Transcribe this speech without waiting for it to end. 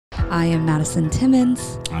I am Madison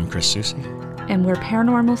Timmons. I'm Chris Susi. And we're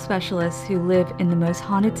paranormal specialists who live in the most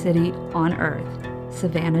haunted city on earth,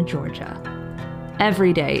 Savannah, Georgia.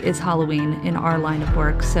 Every day is Halloween in our line of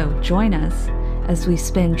work, so join us as we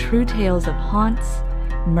spin true tales of haunts,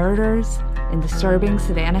 murders, and disturbing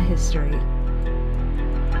Savannah history.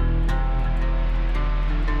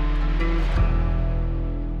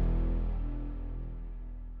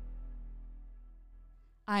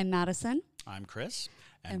 I'm Madison. I'm Chris.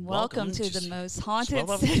 And welcome to the most haunted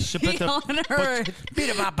city on earth.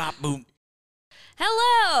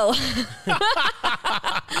 Hello.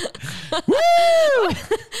 Woo!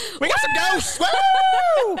 We got some ghosts.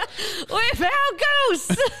 Woo! We found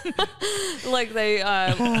ghosts. Like we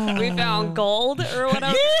found gold or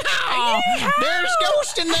whatever. Yeah! There's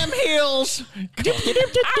ghosts in them hills. I found a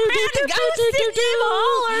ghost in them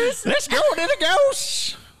hollers. Let's go to the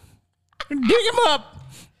ghosts. Dig them up.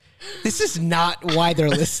 This is not why they're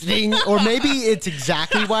listening, or maybe it's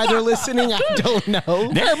exactly why they're listening. I don't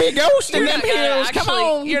know. There be ghosts in them hills. Come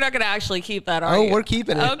on. You're not going to actually keep that, are you? Oh, we're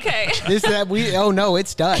keeping it. Okay. Oh no,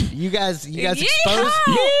 it's done. You guys exposed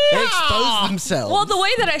themselves. Well, the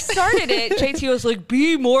way that I started it, JT was like,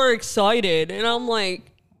 "Be more excited," and I'm like,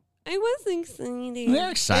 I wasn't excited.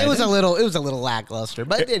 They're excited. It was a little lackluster,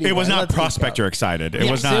 but anyway, it was not prospector excited. It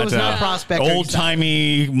was not prospector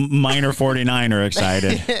old-timey minor 49er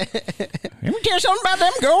excited. Let me tell you something about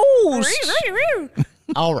them ghosts.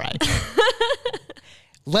 All right.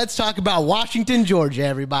 Let's talk about Washington, Georgia,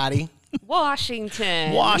 everybody.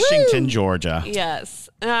 Washington, Georgia. Yes.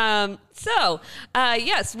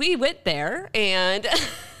 Yes, we went there, and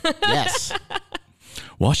yes.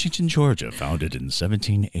 Washington, Georgia, founded in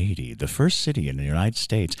 1780, the first city in the United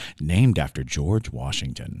States named after George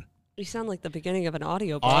Washington. You sound like the beginning of an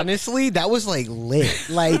audiobook. Honestly, that was like lit.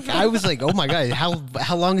 Like I was like, "Oh my god,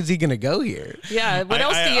 how long is he going to go here?" Yeah, what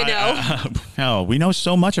else do you know? We know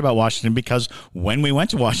so much about Washington because when we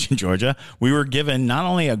went to Washington, Georgia, we were given not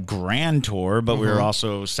only a grand tour, but we were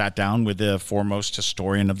also sat down with the foremost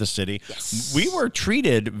historian of the city. Yes. We were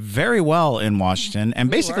treated very well in Washington,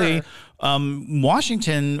 and basically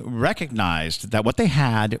Washington recognized that what they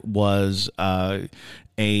had was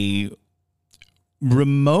a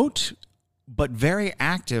remote but very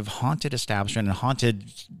active haunted establishment and haunted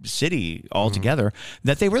city altogether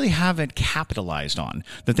that they really haven't capitalized on,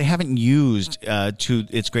 that they haven't used to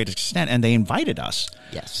its greatest extent. And they invited us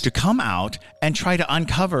to come out and try to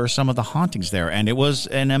uncover some of the hauntings there. And it was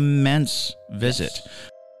an immense visit.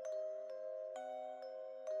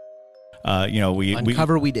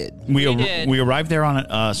 We did. We arrived there on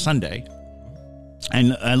a Sunday, and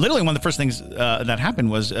literally one of the first things that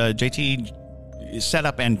happened was JT set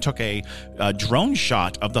up and took a drone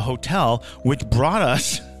shot of the hotel, which brought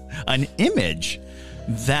us an image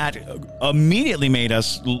that immediately made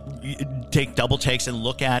us take double takes and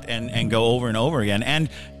look at and go over and over again. And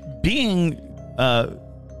being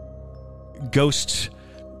ghost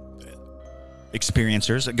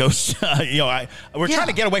experiencers, we're trying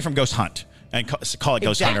to get away from ghost hunt and call it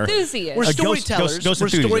ghost hunter. We're storytellers. We're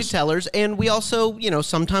storytellers, and we also,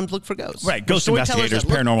 sometimes look for ghosts. Right, ghost investigators,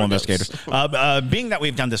 paranormal investigators. Being that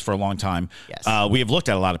we've done this for a long time, we have looked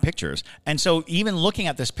at a lot of pictures, and so even looking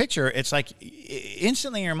at this picture, it's like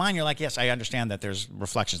instantly in your mind, you're like, yes, I understand that there's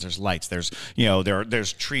reflections, there's lights, there's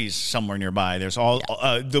there's trees somewhere nearby, there's all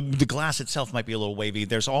the glass itself might be a little wavy.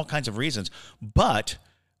 There's all kinds of reasons, but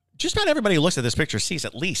just about everybody who looks at this picture sees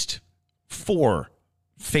at least 4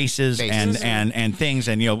 faces. and things.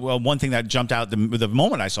 And one thing that jumped out the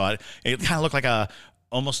moment I saw it, it kind of looked like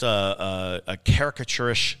almost a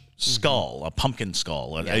caricaturish skull, a pumpkin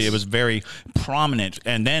skull. Yes. It was very prominent.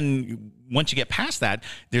 And then once you get past that,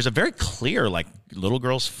 there's a very clear little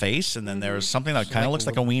girl's face, and then there's something that kind of looks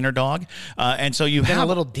like a wiener dog. And so you have a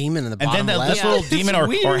little demon in the bottom and then left. This little demon or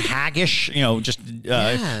haggish,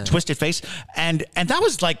 twisted face. And that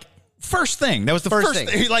was first thing. That was the first thing.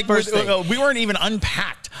 We weren't even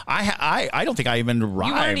unpacked. I don't think I even arrived.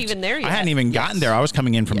 You weren't even there yet. I hadn't even gotten there. I was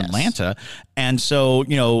coming in from Atlanta. And so,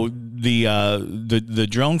 the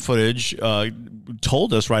drone footage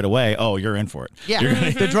told us right away, oh, you're in for it. Yeah.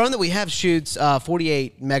 The drone that we have shoots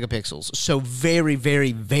 48 megapixels. So very,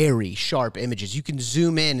 very, very sharp images. You can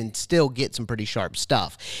zoom in and still get some pretty sharp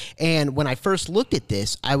stuff. And when I first looked at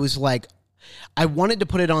this, I was like, I wanted to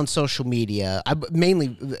put it on social media,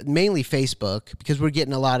 mainly Facebook, because we're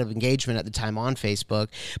getting a lot of engagement at the time on Facebook,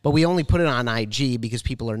 but we only put it on IG because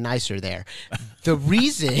people are nicer there. The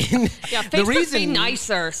reason... yeah, Facebook be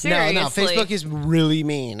nicer, seriously. No, Facebook is really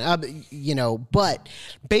mean. But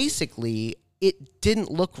basically... it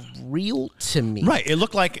didn't look real to me. Right. It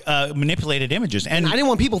looked like manipulated images. And I didn't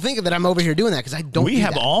want people thinking that I'm over here doing that because I don't. We do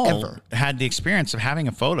have that, all ever. had the experience of having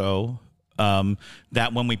a photo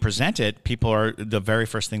that when we present it, people are the very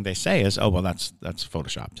first thing they say is, "Oh, well, that's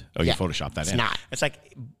photoshopped. Oh, you photoshopped that in." Not. It's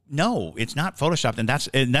like, no, it's not photoshopped, and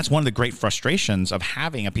that's one of the great frustrations of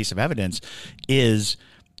having a piece of evidence is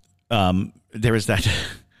there is that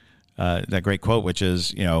that great quote, which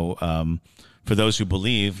is, for those who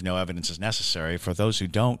believe, no evidence is necessary. For those who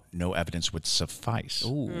don't, no evidence would suffice.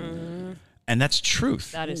 Ooh. And that's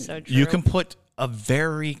truth. That is so true. You can put a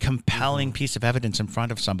very compelling piece of evidence in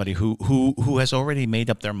front of somebody who has already made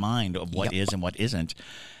up their mind of what is and what isn't,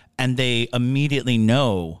 and they immediately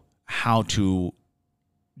know how to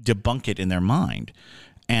debunk it in their mind.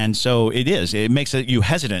 And so it makes you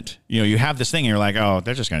hesitant. You have this thing and you're like, oh,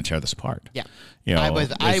 they're just going to tear this apart. Yeah. I was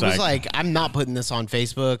like, I'm not putting this on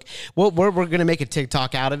Facebook. Well, we're going to make a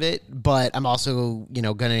TikTok out of it, but I'm also,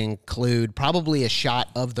 going to include probably a shot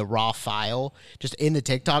of the raw file just in the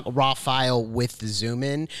TikTok, a raw file with the zoom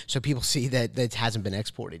in, so people see that it hasn't been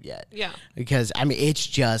exported yet. Yeah. Because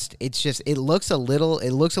it looks a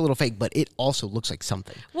little fake, but it also looks like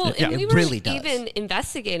something. Well, Yeah. and we It were really does. even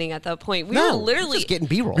investigating at that point. We No, were literally just getting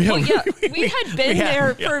B-roll. Well, yeah, we had been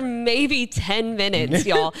there for maybe 10 minutes,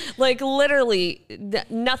 y'all. Like literally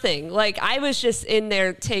nothing. Like I was just in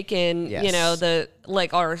there taking, Yes.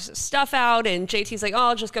 our stuff out, and JT's like, "Oh,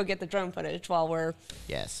 I'll just go get the drone footage while we're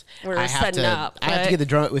setting up." I have to get the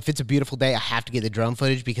drone. If it's a beautiful day, I have to get the drone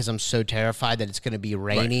footage because I'm so terrified that it's going to be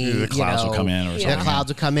rainy. Right. The clouds will come in or something. The clouds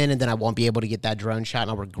will come in, and then I won't be able to get that drone shot,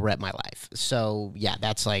 and I'll regret my life. So yeah,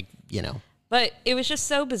 that's like. But it was just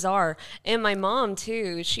so bizarre. And my mom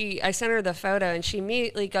too, I sent her the photo and she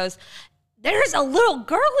immediately goes, "There's a little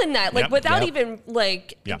girl in that," without even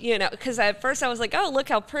because at first I was like, "Oh, look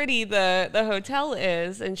how pretty the hotel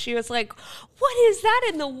is," and she was like, "What is that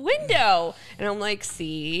in the window?" And I'm like,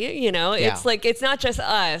 "See, it's like it's not just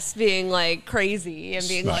us being like crazy and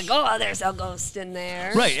being like, oh, there's a ghost in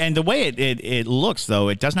there." Right, and the way it looks though,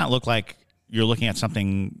 it does not look like you're looking at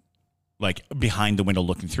something like behind the window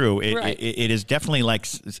looking through. It is definitely like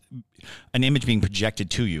an image being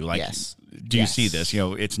projected to you. Like, Yes. do you see this?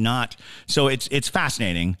 It's not. So it's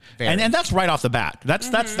fascinating, Very. and that's right off the bat. That's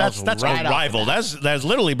right arrival. That's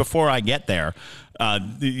literally before I get there.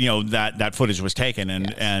 That footage was taken,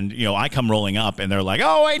 and I come rolling up, and they're like,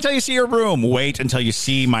 "Oh, wait until you see your room. Wait until you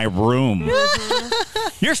see my room.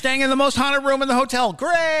 You're staying in the most haunted room in the hotel.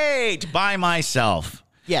 Great, by myself."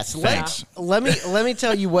 Yes, Thanks. let me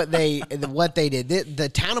tell you what they did. The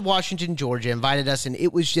town of Washington, Georgia, invited us, and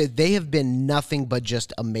it was just they have been nothing but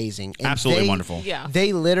just amazing. And Absolutely wonderful. Yeah.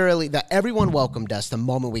 They literally everyone welcomed us the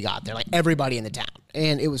moment we got there, like everybody in the town,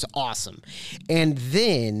 and it was awesome. And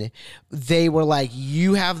then they were like,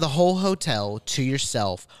 "You have the whole hotel to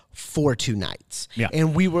yourself for 2 nights." Yeah.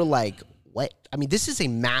 And we were like, what? I mean, this is a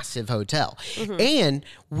massive hotel, and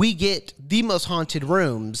we get the most haunted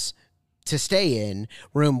rooms to stay in,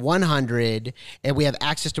 room 100, and we have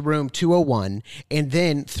access to room 201, and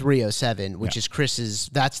then 307, which is Chris's.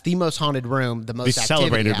 That's the most haunted room, the most The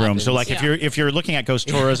celebrated room. So, like, Yeah. if you're looking at ghost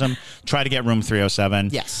tourism, try to get room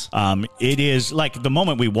 307. Yes. It is like the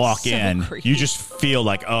moment we walk So in, creepy. you just feel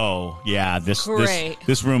like, oh yeah, this Great.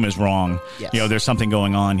 this room is wrong. Yes. There's something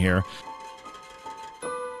going on here.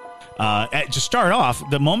 To start off,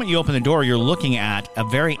 the moment you open the door, you're looking at a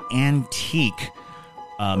very antique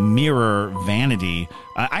mirror vanity.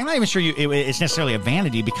 I'm not even sure it's necessarily a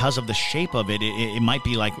vanity because of the shape of it. It might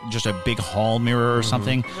be like just a big hall mirror or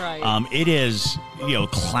something. Right. It is,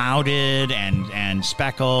 clouded and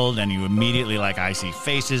speckled, and you immediately I see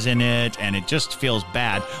faces in it, and it just feels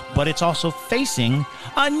bad. But it's also facing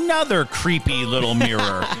another creepy little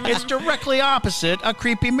mirror. It's directly opposite a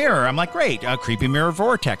creepy mirror. I'm like, great, a creepy mirror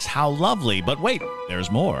vortex. How lovely. But wait,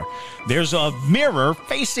 there's more. There's a mirror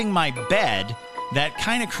facing my bed that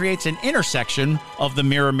kind of creates an intersection of the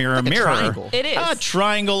mirror. a triangle. It is. A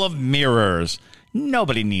triangle of mirrors.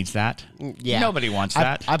 Nobody needs that. Yeah. Nobody wants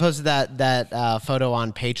that. I posted that photo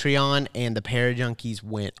on Patreon, and the Parajunkies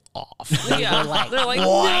went off. Yeah. They're like,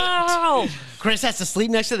 "What?" "No." Chris has to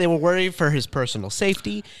sleep next to it. They were worried for his personal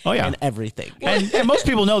safety and everything. And most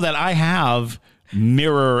people know that I have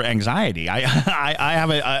mirror anxiety. I have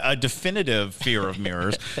a definitive fear of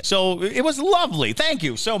mirrors. So it was lovely. Thank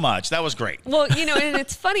you so much. That was great. Well, and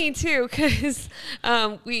it's funny too because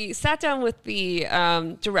we sat down with the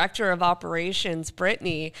director of operations,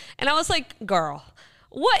 Brittany, and I was like, "Girl,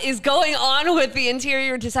 what is going on with the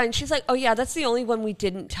interior design? She's like, oh yeah, that's the only one we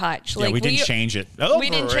didn't touch. Yeah, like we didn't change it. We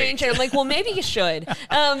didn't change it. I'm like, well, maybe you should,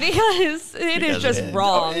 because it is just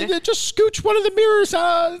wrong. Just scooch one of the mirrors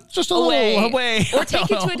just a little away, or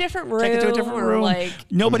take it to a different room. Take it to a different room. Like,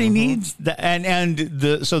 nobody needs that. And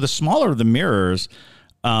the smaller the mirrors,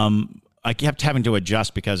 I kept having to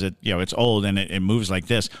adjust because it's old and it moves like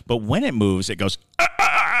this. But when it moves, it goes.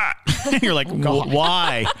 You're like,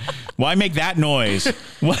 why? Why make that noise?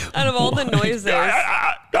 Out of all the noises,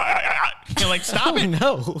 you're like, stop it!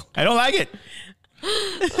 No, I don't like it.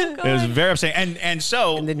 It was very upsetting, and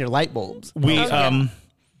then your light bulbs. We're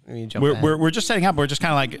just setting up. We're just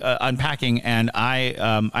kind of like unpacking, and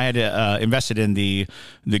I had invested in the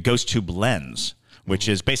Ghost Tube lens, which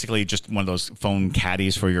is basically just one of those phone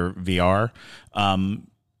caddies for your VR,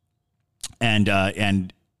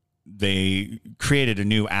 and they created a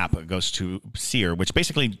new app, Ghost Tube Seer, which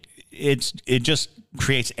basically it just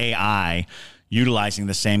creates AI utilizing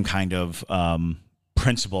the same kind of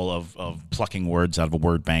principle of plucking words out of a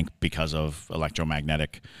word bank because of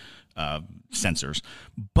electromagnetic sensors.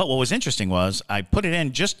 But what was interesting was I put it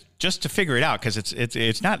in just to figure it out, because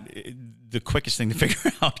it's not the quickest thing to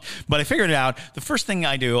figure out, but I figured it out. The first thing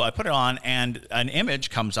I do, I put it on, and an image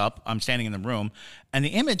comes up. I'm standing in the room, and the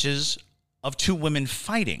image is of two women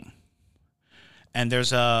fighting. And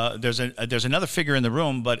there's another figure in the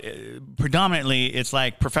room, but predominantly it's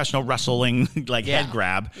like professional wrestling, like head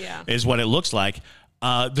grab is what it looks like.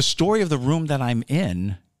 The story of the room that I'm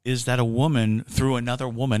in is that a woman threw another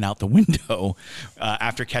woman out the window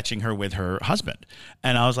after catching her with her husband.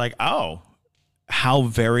 And I was like, oh, how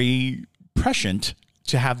very prescient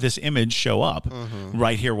to have this image show up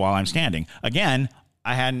right here while I'm standing. Again,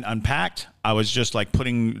 I hadn't unpacked. I was just like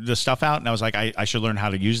putting the stuff out, and I was like, I should learn how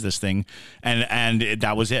to use this thing. And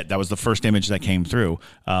that was it. That was the first image that came through.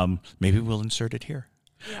 Maybe we'll insert it here.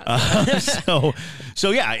 Yeah. So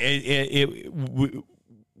yeah,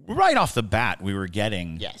 right off the bat, we were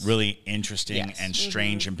getting really interesting and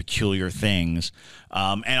strange and peculiar things.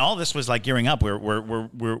 And all this was like gearing up.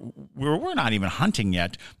 We're not even hunting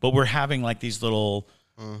yet, but we're having like these little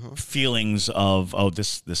feelings of, oh,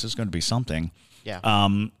 this is going to be something. Yeah.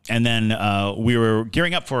 And then we were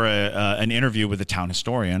gearing up for an interview with the town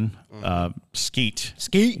historian,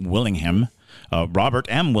 Skeet Willingham, Robert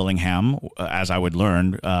M. Willingham, as I would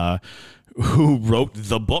learn, who wrote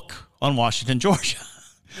the book on Washington, Georgia,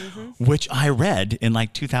 which I read in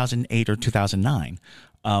like 2008 or 2009.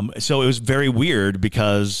 So it was very weird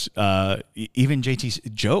because even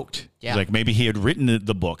JT joked, like maybe he had written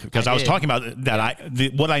the book, because I was talking about that.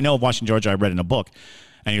 What I know of Washington, Georgia, I read in a book.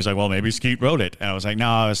 And he was like, well, maybe Skeet wrote it. And I was like,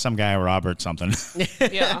 no, it was some guy, Robert something.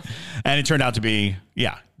 Yeah. And it turned out to be,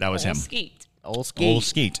 that was him. Old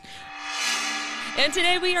Skeet. And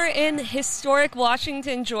today we are in historic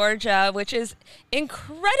Washington, Georgia, which is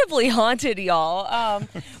incredibly haunted, y'all.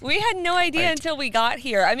 We had no idea until we got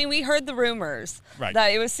here. I mean, we heard the rumors that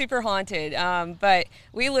it was super haunted, but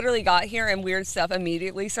we literally got here and weird stuff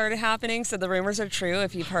immediately started happening. So the rumors are true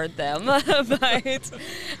if you've heard them. But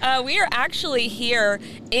we are actually here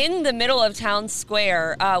in the middle of town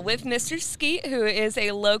square with Mr. Skeet, who is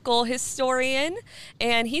a local historian,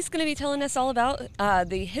 and he's going to be telling us all about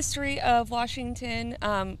the history of Washington,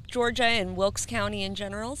 Georgia, and Wilkes County in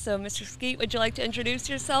general. So, Mr. Skeet, would you like to introduce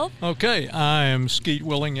yourself? Okay, I am Skeet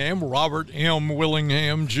Willingham, Robert M.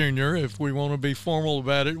 Willingham, Jr., if we want to be formal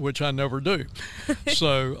about it, which I never do.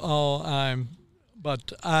 So,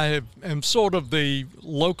 I am sort of the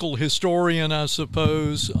local historian, I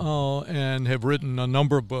suppose, and have written a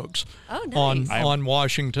number of books on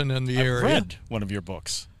Washington and the area. I've read one of your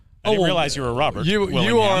books. I didn't realize you were Robert.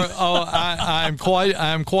 You are. I'm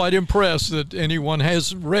quite impressed that anyone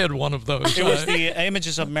has read one of those. It was the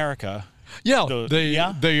Images of America. Yeah,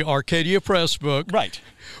 the Arcadia Press book, right?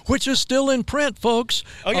 Which is still in print, folks.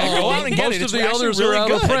 Oh yeah, go out and get it. Most of the others really are out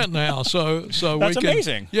good. of print now, so that's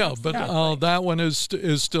amazing. Yeah, but that one is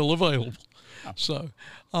still available. So,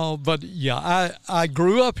 but yeah, I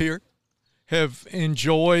grew up here, have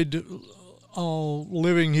enjoyed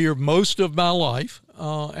living here most of my life.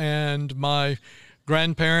 And my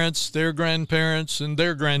grandparents, their grandparents, and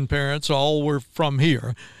their grandparents all were from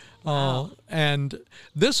here. And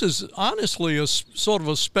this is honestly a sort of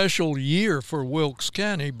a special year for Wilkes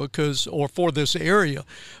County or for this area,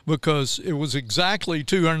 because it was exactly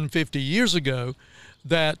 250 years ago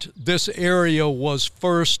that this area was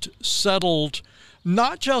first settled,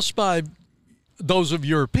 not just by those of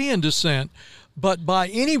European descent, but by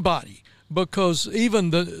anybody. Because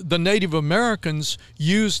even the Native Americans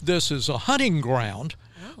used this as a hunting ground,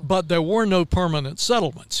 but there were no permanent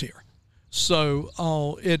settlements here.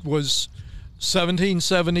 So it was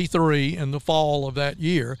 1773, in the fall of that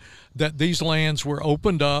year, that these lands were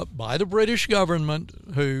opened up by the British government,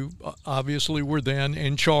 who obviously were then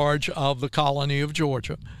in charge of the colony of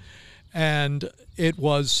Georgia. And it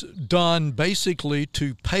was done basically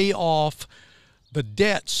to pay off the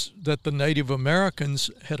debts that the Native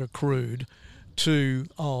Americans had accrued to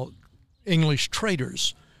English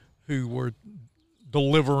traders who were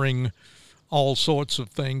delivering all sorts of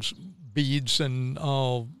things, beads and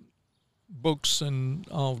books and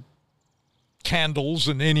candles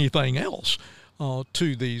and anything else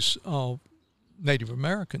to these Native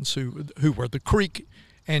Americans who were the Creek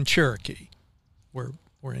and Cherokee were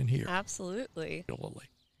in here. Absolutely.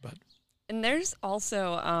 But and there's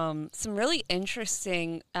also some really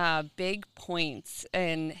interesting big points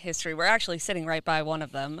in history. We're actually sitting right by one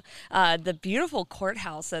of them. The beautiful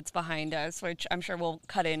courthouse that's behind us, which I'm sure we'll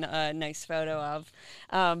cut in a nice photo of.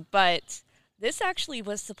 But this actually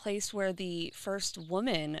was the place where the first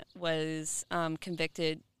woman was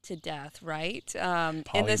convicted to death, right? Polly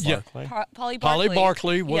Barclay. Polly Barclay. Polly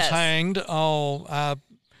Barclay was Yes. hanged.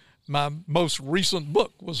 My most recent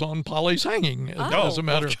book was on Polly's hanging, as a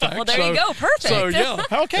matter of fact. Well, there you go. Perfect. So, yeah.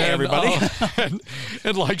 Okay, everybody.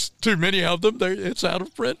 And like too many of them, it's out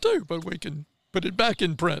of print too, but we can put it back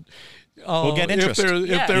in print. We'll get interest.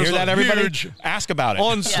 If there's Hear that, a everybody? huge Ask about it.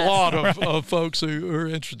 onslaught of folks who are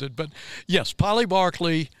interested. But yes, Polly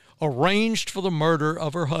Barclay arranged for the murder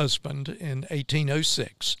of her husband in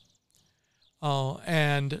 1806.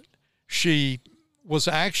 And she was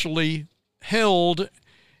actually held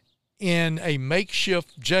in a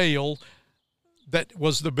makeshift jail that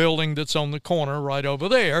was the building that's on the corner right over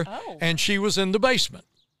there. Oh. And she was in the basement.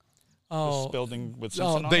 This building with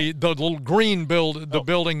Simpson on the it? little green building, the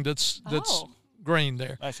building that's Oh. green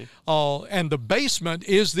there. I see. And the basement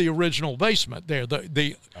is the original basement there.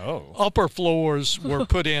 The Oh. upper floors were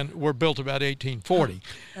built about 1840.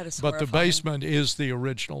 That is But the horrifying. basement is the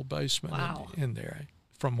original basement Wow. in there,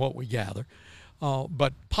 from what we gather.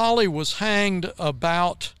 But Polly was hanged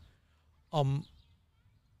about a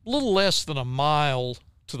little less than a mile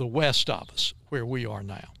to the west of us, where we are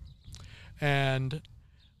now. And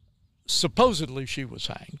supposedly she was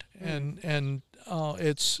hanged, and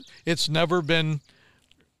it's never been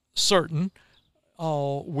certain.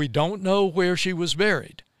 We don't know where she was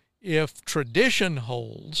buried. If tradition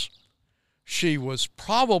holds, she was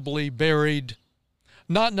probably buried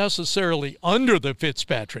not necessarily under the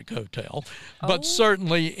Fitzpatrick Hotel, but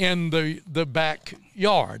certainly in the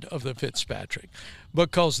backyard of the Fitzpatrick,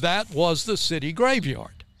 because that was the city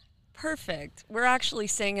graveyard. Perfect. We're actually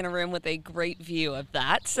staying in a room with a great view of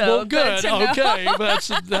that. So Well, good. to know. Okay,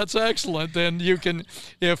 that's excellent. Then you can,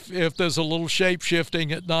 if there's a little shape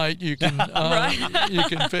shifting at night, you can you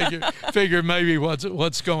can figure maybe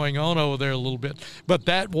what's going on over there a little bit. But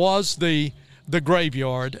that was the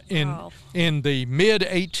graveyard in the mid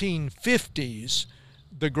 1850s.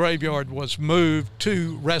 The graveyard was moved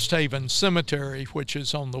to Rest Haven Cemetery, which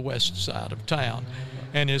is on the west side of town,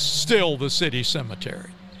 and is still the city cemetery.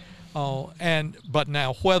 But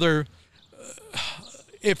now whether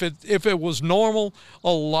if it was normal,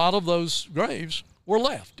 a lot of those graves were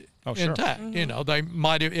left intact. Mm-hmm. You know, they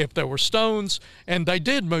might have, if there were stones, and they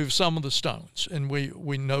did move some of the stones, and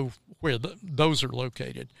we know where those are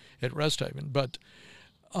located at Rest Haven. But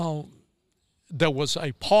there was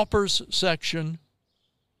a paupers section.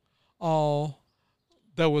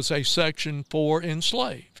 There was a section for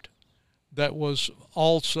enslaved that was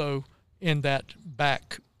also in that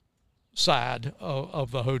back side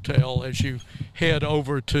of the hotel as you head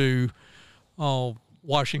over to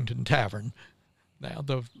Washington Tavern, now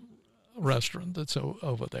the restaurant that's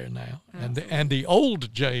over there now. And the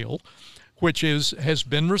old jail, which has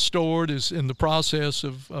been restored, is in the process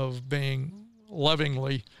of being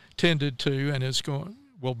lovingly tended to, and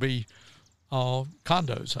will be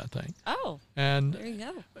condos, I think. Oh, And there you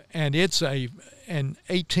go. and it's an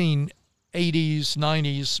 1880s,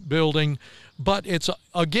 90s building, but it's,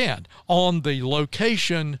 again, on the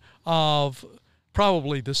location of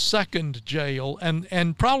probably the second jail,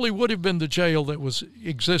 and probably would have been the jail that was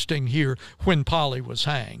existing here when Polly was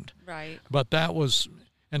hanged. Right. But that was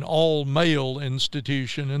an all-male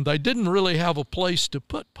institution, and they didn't really have a place to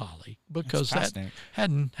put Polly because that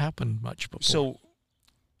hadn't happened much before. So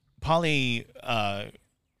Polly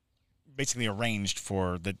basically arranged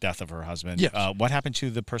for the death of her husband. Yes. What happened to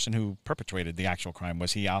the person who perpetrated the actual crime?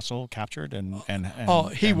 Was he also captured?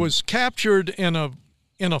 He was captured in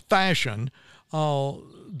a fashion.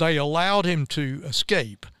 They allowed him to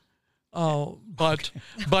escape, But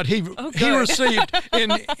he received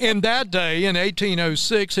in that day in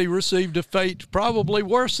 1806 he received a fate probably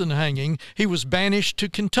worse than hanging. He was banished to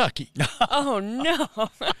Kentucky. Oh no.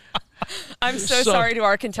 I'm so sorry to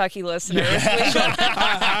our Kentucky listeners.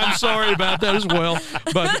 I'm sorry about that as well.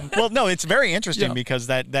 But well, no, it's very interesting because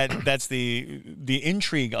that's the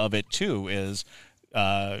intrigue of it too is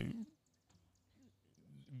the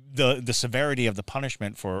severity of the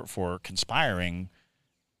punishment for conspiring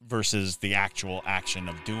versus the actual action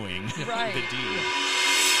of doing the deed.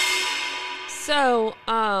 So,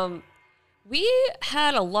 we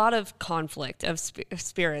had a lot of conflict of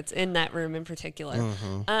spirits in that room in particular.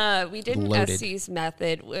 Mm-hmm. We did an Estes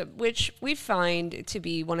method, which we find to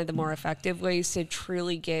be one of the more effective ways to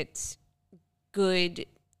truly get good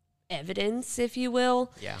evidence, if you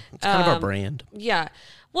will. Yeah, it's kind of our brand. Yeah.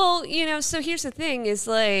 Well, so here's the thing is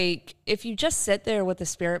like, if you just sit there with the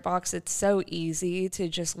spirit box, it's so easy to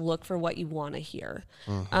just look for what you want to hear.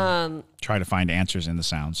 Mm-hmm. Try to find answers in the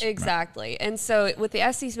sounds. Exactly. Right. And so with the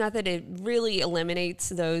Estes method, it really eliminates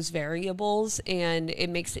those variables and it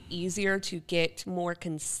makes it easier to get more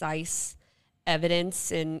concise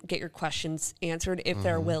evidence and get your questions answered if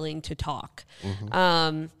they're willing to talk.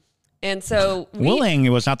 Mm-hmm. And so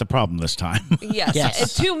willing was not the problem this time.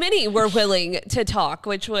 Yes. Too many were willing to talk,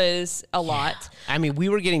 which was a lot. I mean, we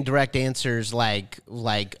were getting direct answers like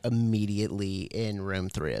immediately in room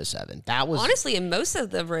 307. That was honestly in most of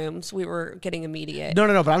the rooms we were getting immediate. No,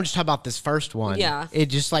 but I'm just talking about this first one. Yeah. It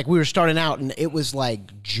just like we were starting out and it was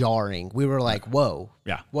like jarring. We were like, whoa.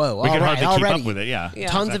 Yeah. Whoa. We could hardly keep up with it. Yeah.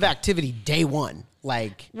 Tons of activity day one.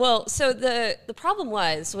 Well, so the problem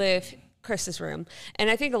was with Chris's room,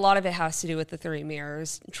 and I think a lot of it has to do with the 3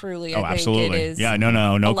 mirrors. Truly, I think absolutely. It is. Yeah,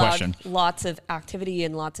 no question. Lots of activity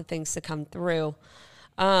and lots of things to come through,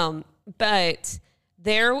 but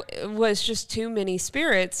there was just too many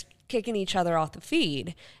spirits kicking each other off the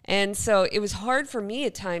feed, and so it was hard for me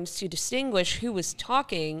at times to distinguish who was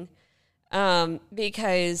talking.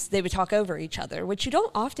 Because they would talk over each other, which you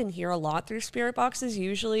don't often hear a lot through spirit boxes.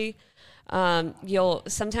 Usually,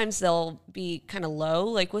 sometimes they'll be kind of low,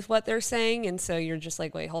 like with what they're saying. And so you're just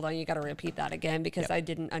like, wait, hold on. You got to repeat that again because I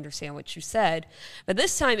didn't understand what you said. But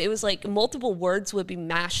this time it was like multiple words would be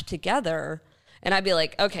mashed together. And I'd be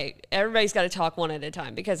like, okay, everybody's got to talk one at a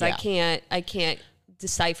time because I can't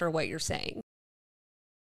decipher what you're saying.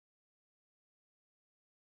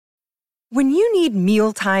 When you need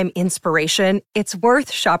mealtime inspiration, it's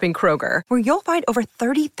worth shopping Kroger, where you'll find over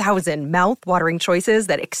 30,000 mouth-watering choices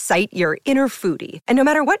that excite your inner foodie. And no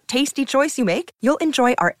matter what tasty choice you make, you'll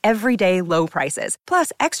enjoy our everyday low prices,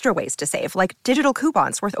 plus extra ways to save, like digital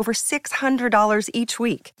coupons worth over $600 each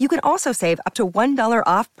week. You can also save up to $1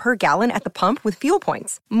 off per gallon at the pump with fuel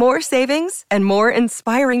points. More savings and more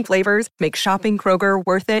inspiring flavors make shopping Kroger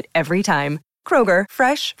worth it every time. Kroger,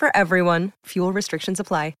 fresh for everyone. Fuel restrictions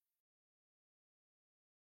apply.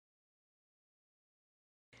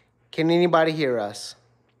 Can anybody hear us?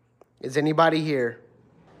 Is anybody here?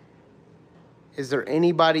 Is there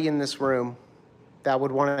anybody in this room that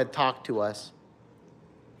would want to talk to us?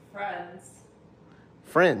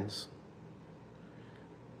 Friends.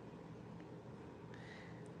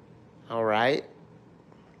 All right.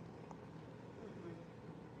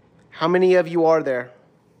 How many of you are there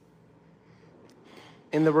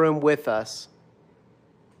in the room with us?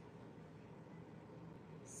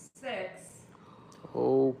 6.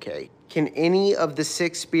 Okay. Can any of the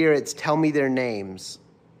 6 spirits tell me their names?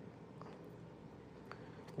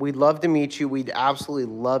 We'd love to meet you. We'd absolutely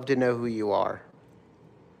love to know who you are.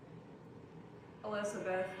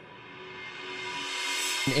 Elizabeth.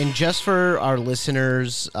 And just for our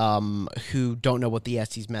listeners who don't know what the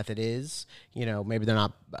Estes method is, maybe they're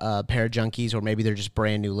not parajunkies or maybe they're just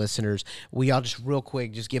brand new listeners, I'll just real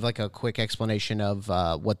quick just give like a quick explanation of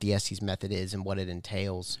what the Estes method is and what it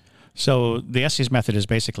entails. So the Estes method is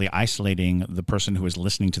basically isolating the person who is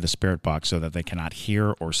listening to the spirit box so that they cannot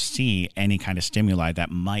hear or see any kind of stimuli that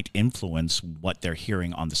might influence what they're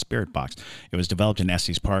hearing on the spirit box. It was developed in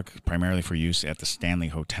Estes Park primarily for use at the Stanley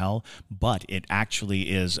Hotel, but it actually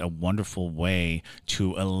is a wonderful way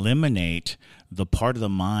to eliminate the part of the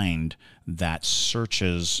mind that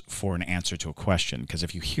searches for an answer to a question. Because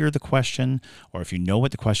if you hear the question or if you know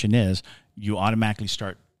what the question is, you automatically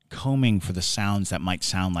start combing for the sounds that might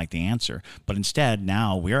sound like the answer. But instead,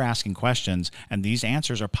 now we're asking questions, and these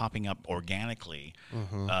answers are popping up organically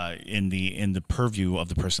in the purview of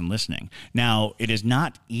the person listening. Now, it is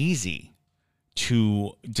not easy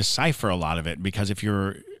to decipher a lot of it because if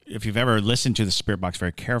you're ever listened to the Spirit Box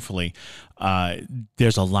very carefully,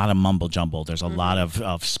 there's a lot of mumble jumble. There's a lot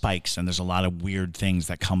of spikes, and there's a lot of weird things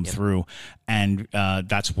that come through. And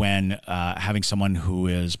that's when having someone who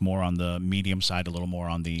is more on the medium side, a little more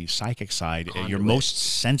on the psychic side, your most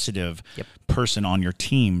sensitive person on your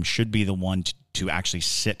team should be the one to actually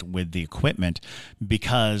sit with the equipment,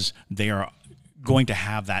 because they are going to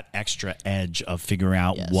have that extra edge of figuring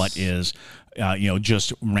out what is,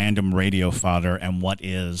 just random radio fodder and what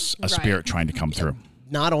is a spirit trying to come through.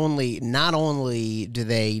 Not only do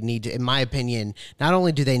they need to, in my opinion, not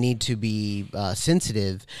only do they need to be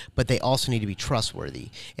sensitive, but they also need to be trustworthy.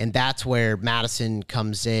 And that's where Madison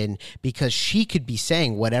comes in, because she could be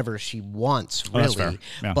saying whatever she wants, really. That's fair.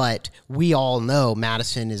 Yeah. But we all know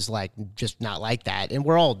Madison is just not like that. And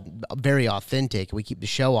we're all very authentic. We keep the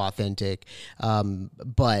show authentic.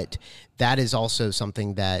 But that is also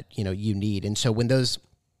something that, you need. And so when those...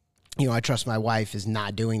 I trust my wife is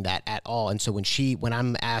not doing that at all. And so when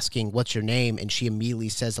I'm asking, what's your name? And she immediately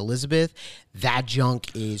says Elizabeth, that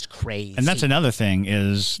junk is crazy. And that's another thing,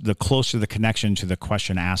 is the closer the connection to the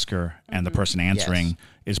question asker and the person answering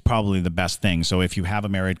is probably the best thing. So if you have a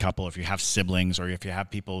married couple, if you have siblings, or if you have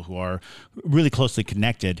people who are really closely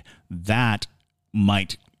connected, that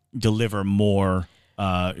might deliver more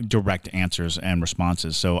direct answers and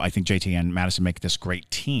responses. So I think JT and Madison make this great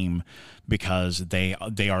team, because they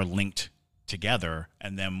are linked together,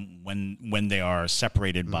 and then when they are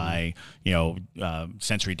separated by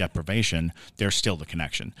sensory deprivation, there's still the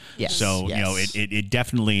connection. Yes. So it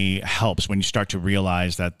definitely helps when you start to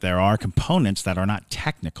realize that there are components that are not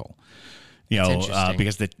technical.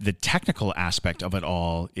 Because the technical aspect of it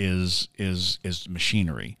all is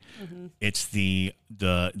machinery. Mm-hmm. It's the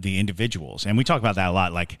individuals, and we talk about that a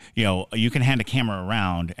lot. Like, you can hand a camera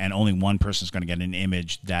around, and only one person is going to get an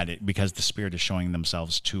image because the spirit is showing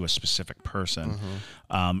themselves to a specific person.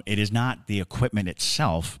 Mm-hmm. It is not the equipment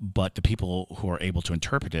itself, but the people who are able to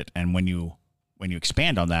interpret it. And when you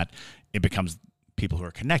expand on that, it becomes people who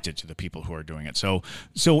are connected to the people who are doing it. So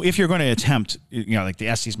if you're going to attempt, like the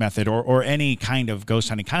Estes method or any kind of ghost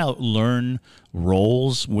hunting, kind of learn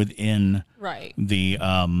roles within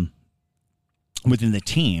within the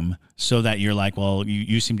team, so that you're like, well,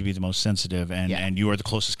 you seem to be the most sensitive, and you are the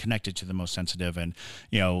closest connected to the most sensitive, and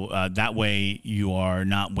that way you are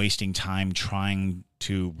not wasting time trying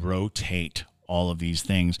to rotate all of these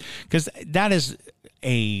things, because that is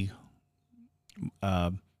a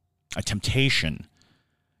temptation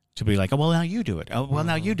to be like, oh, well, now you do it. Oh, well,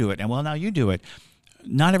 now you do it. And well, now you do it.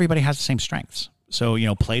 Not everybody has the same strengths. So,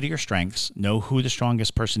 play to your strengths, know who the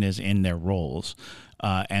strongest person is in their roles,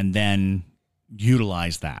 and then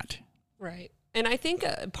utilize that. Right. And I think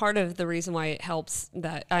part of the reason why it helps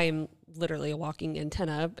that I am literally a walking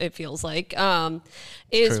antenna, it feels like,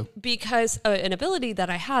 is True. Because an ability that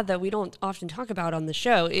I have that we don't often talk about on the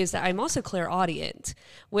show is that I'm also clairaudient,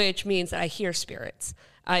 which means that I hear spirits.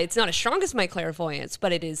 It's not as strong as my clairvoyance,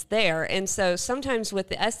 but it is there. And so sometimes with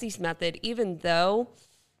the Estes method, even though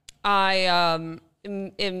I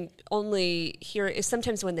am only here,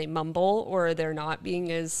 sometimes when they mumble or they're not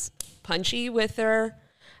being as punchy with their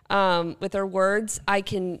words, I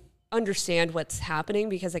can understand what's happening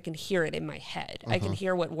because I can hear it in my head. I can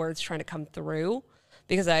hear what words trying to come through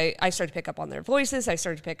because I start to pick up on their voices. I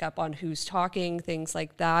start to pick up on who's talking, things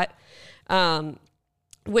like that,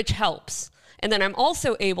 which helps. And then I'm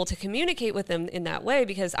also able to communicate with them in that way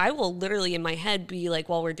because I will literally in my head be like,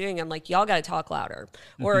 while we're doing, I'm like, y'all got to talk louder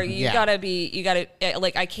or you gotta,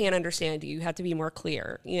 like, I can't understand you. You have to be more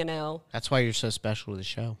clear, That's why you're so special to the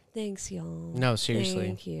show. Thanks, y'all. No, seriously.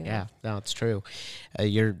 Thank you. Yeah, no, it's true.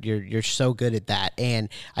 You're so good at that. And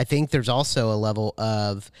I think there's also a level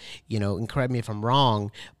of, and correct me if I'm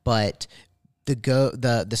wrong, but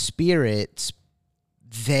the spirits,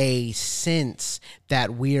 they sense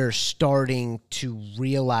that we're starting to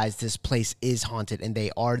realize this place is haunted and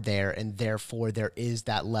they are there, and therefore there is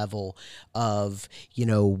that level of,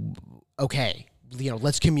 okay,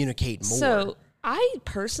 let's communicate more. So I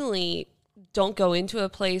personally don't go into a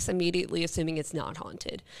place immediately assuming it's not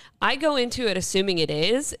haunted. I go into it assuming it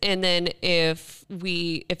is, and then if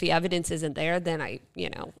the evidence isn't there, then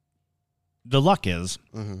The luck is...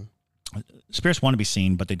 Mm-hmm. Spirits want to be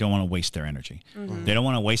seen, but they don't want to waste their energy. Mm-hmm. They don't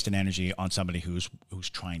want to waste an energy on somebody who's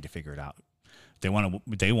trying to figure it out. They want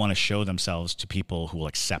to show themselves to people who will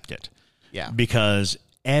accept it. Yeah. Because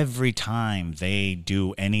every time they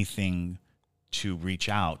do anything to reach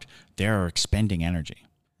out, they're expending energy.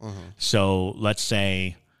 Mm-hmm. So let's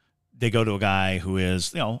say they go to a guy who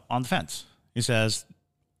is, on the fence. He says,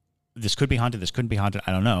 "This could be haunted. This couldn't be haunted.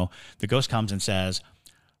 I don't know." The ghost comes and says,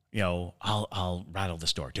 I'll rattle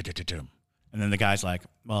this door. And then the guy's like,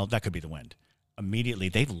 well, that could be the wind. Immediately,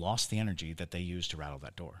 they've lost the energy that they used to rattle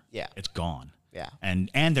that door. Yeah. It's gone. Yeah. And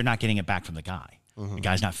they're not getting it back from the guy. The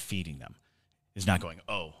guy's not feeding them. He's not going,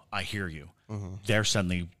 oh, I hear you. They're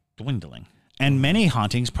suddenly dwindling. And many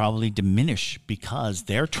hauntings probably diminish because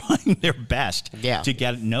they're trying their best to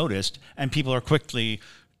get it noticed, and people are quickly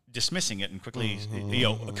dismissing it and quickly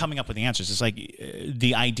coming up with the answers. It's like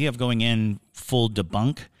the idea of going in full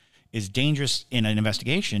debunk is dangerous in an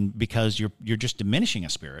investigation because you're just diminishing a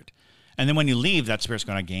spirit. And then when you leave, that spirit's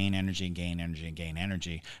going to gain energy and gain energy and gain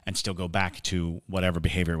energy and still go back to whatever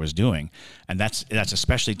behavior it was doing. And that's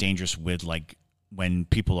especially dangerous with like when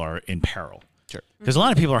people are in peril. Sure. Because a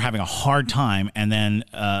lot of people are having a hard time, and then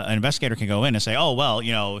an investigator can go in and say, oh, well,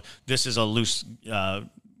 you know, this is a loose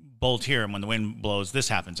bolt here, and when the wind blows, this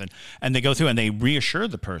happens. And they go through and they reassure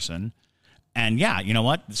the person, and yeah, you know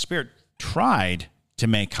what? The spirit tried to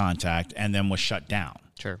make contact and then was shut down.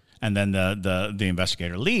 Sure. And then the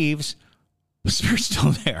investigator leaves, the spirit's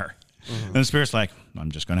still there. And the spirit's like,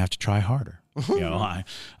 I'm just going to have to try harder. You know,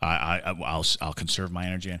 I'll conserve my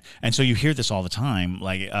energy. And so you hear this all the time.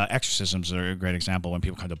 Like exorcisms are a great example when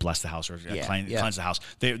people come to bless the house or cleanse the house.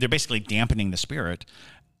 They're basically dampening the spirit,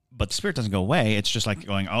 but the spirit doesn't go away. It's just like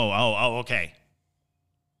going, oh, okay.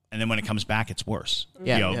 And then when it comes back, it's worse.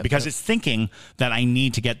 Because it's thinking that I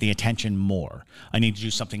need to get the attention more. I need to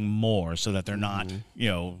do something more so that they're not,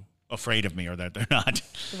 afraid of me, or that they're not.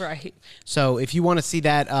 Right. So if you want to see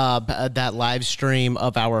that that live stream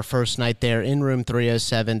of our first night there in room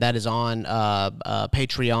 307, that is on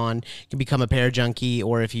Patreon. You can become a Parajunkie,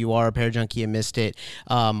 or if you are a Parajunkie and missed it,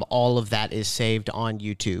 all of that is saved on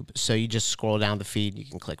YouTube. So you just scroll down the feed, you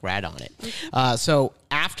can click right on it. So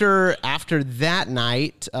after that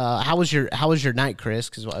night, how was your night, Chris?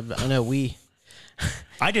 Because I know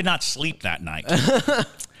I did not sleep that night.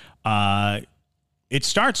 It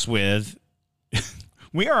starts with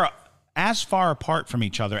we are as far apart from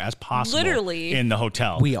each other as possible. Literally. In the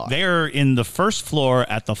hotel. We are. They're in the first floor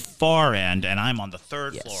at the far end, and I'm on the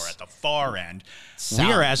third floor at the far end. We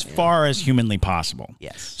are as far as humanly possible.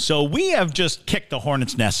 Yes. So we have just kicked the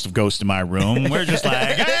hornet's nest of ghosts in my room. We're just like,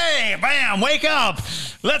 hey, bam, wake up.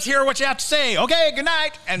 Let's hear what you have to say. Okay, good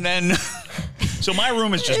night. And then... So my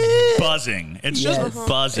room is just buzzing. It's just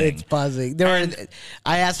buzzing. It's buzzing.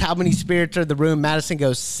 I asked how many spirits are in the room. Madison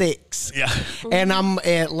goes 6. Yeah. And I'm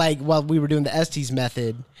at we were doing the Estes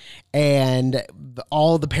method, and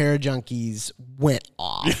all the Parajunkies went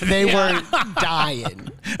off. They were dying.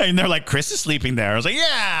 And they're like, Chris is sleeping there. I was like,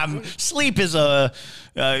 yeah, sleep is a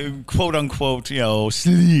quote unquote,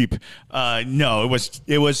 sleep. No,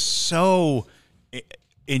 it was so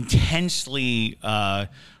intensely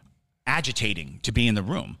agitating to be in the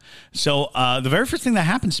room. So the very first thing that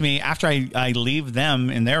happens to me after I leave them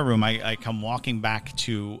in their room, I come walking back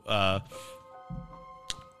to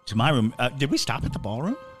my room. Did we stop at the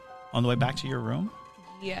ballroom on the way back to your room?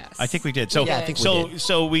 Yes. I think we did. So, I think we did.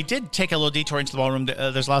 So we did take a little detour into the ballroom.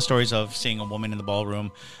 There's a lot of stories of seeing a woman in the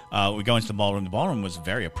ballroom. We go into the ballroom. The ballroom was a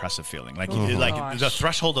very oppressive feeling. Like the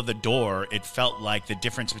threshold of the door, it felt like the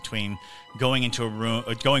difference between going into a room,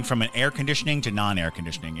 going from an air conditioning to non-air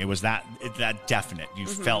conditioning. It was that definite. You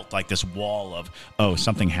felt like this wall of,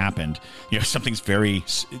 something happened. Something's very,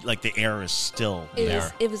 like the air is still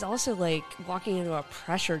there. It was also like walking into a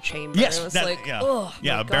pressure chamber. Yes. It was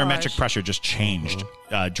barometric pressure just changed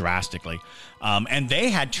drastically. And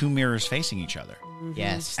they had 2 mirrors facing each other.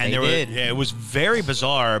 Yes, and they did. It was very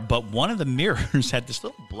bizarre, but one of the mirrors had this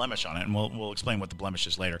little blemish on it, and we'll explain what the blemish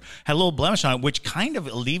is later. Had a little blemish on it, which kind of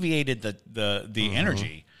alleviated the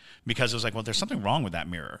energy, because it was like, well, there's something wrong with that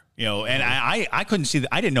mirror, And I couldn't see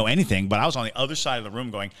I didn't know anything, but I was on the other side of the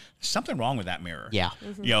room going, there's something wrong with that mirror. Yeah,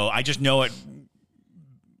 I just know it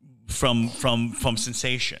from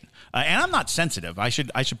sensation. And I'm not sensitive. I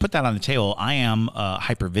should put that on the table. I am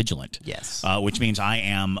hypervigilant. Yes. Which means I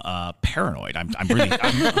am paranoid.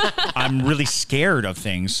 I'm really scared of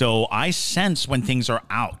things. So I sense when things are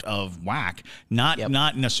out of whack, not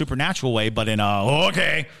in a supernatural way, but in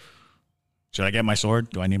okay. Should I get my sword?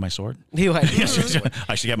 Do I need my sword? I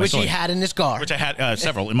should get my sword. Which he had in his car. Which I had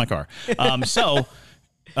several in my car.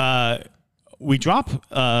 I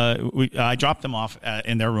dropped them off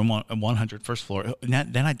in their room on 100 first floor.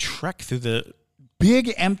 And then I trek through the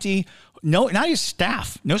big empty. No, not even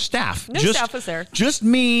staff. No staff. Staff was there. Just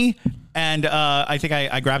me, and I think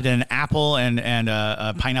I grabbed an apple and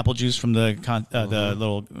pineapple juice from the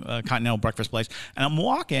little continental breakfast place. And I'm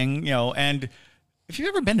walking, and if you've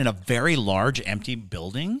ever been in a very large empty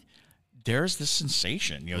building, there's this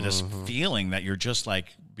sensation, this feeling that you're just like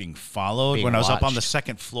being followed. When I was up on the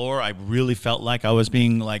second floor, I really felt like I was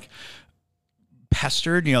being like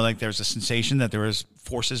pestered, you know, like there's a sensation that there was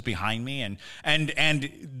forces behind me, and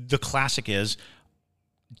the classic is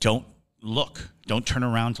don't turn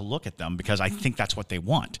around to look at them, because I think that's what they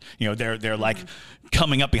want. You know, they're like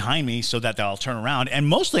coming up behind me so that they'll turn around, and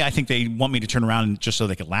mostly I think they want me to turn around just so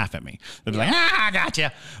they can laugh at me. They'll be like, I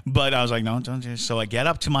gotcha. But I was like, no, don't. So I get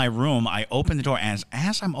up to my room, I open the door, and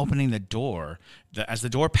as I'm opening the door, as the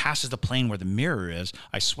door passes the plane where the mirror is,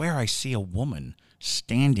 I swear I see a woman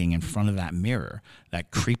standing in front of that mirror,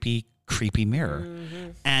 that creepy mirror.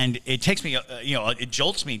 And it takes me, it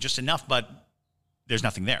jolts me just enough, but there's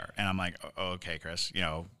nothing there. And I'm like, okay, Chris,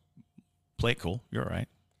 play it cool. You're all right.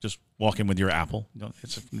 Just walk in with your apple.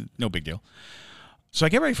 It's no big deal. So I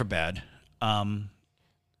get ready for bed.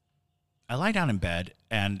 I lie down in bed,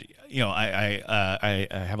 and I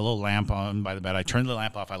have a little lamp on by the bed. I turn the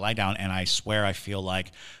lamp off. I lie down, and I swear I feel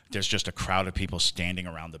like there's just a crowd of people standing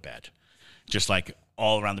around the bed, just like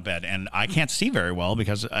all around the bed. And I can't see very well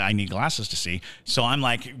because I need glasses to see. So I'm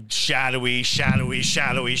like shadowy,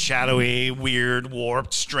 weird,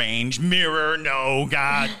 warped, strange, mirror, no,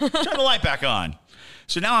 God, turn the light back on.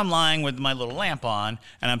 So now I'm lying with my little lamp on,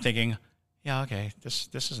 and I'm thinking, yeah, okay, this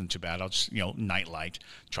isn't too bad. I'll just, night light,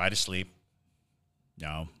 try to sleep.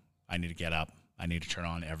 No, I need to get up. I need to turn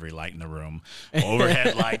on every light in the room.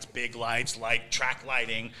 Overhead lights, big lights, track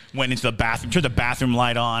lighting. Went into the bathroom, turned the bathroom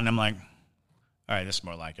light on. I'm like, all right, this is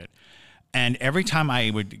more like it. And every time I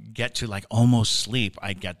would get to like almost sleep,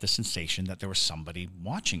 I get the sensation that there was somebody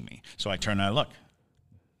watching me. So I turn and I look.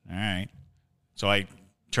 All right. So I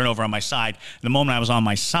turn over on my side. The moment I was on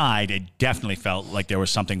my side, it definitely felt like there was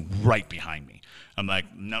something right behind me. I'm like,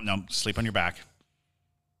 no, sleep on your back.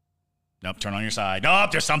 Nope, turn on your side.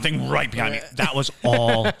 Nope, there's something right behind me. That was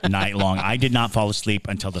all night long. I did not fall asleep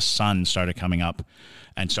until the sun started coming up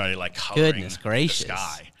and started like covering the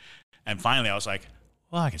sky. And finally, I was like,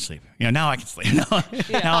 well, I can sleep. Now I can sleep.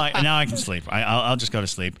 Now I can sleep. I'll just go to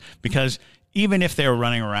sleep, because even if they're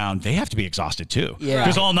running around, they have to be exhausted too. Yeah.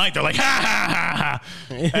 Because all night they're like, ha, ha, ha,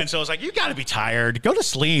 ha. And so I was like, you got to be tired. Go to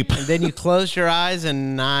sleep. And then you closed your eyes,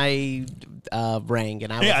 and I rang,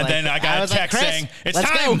 and I was like, then I got a text saying, it's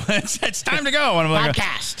time. It's time to go. And I'm like,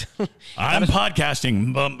 podcast. I'm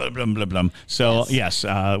podcasting. Blum, blum, blum, blum, blum. So yes,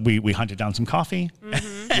 we hunted down some coffee.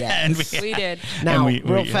 And we did. Now,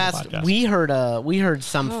 real fast, we heard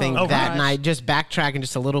something that night. Just backtracking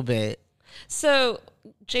just a little bit. So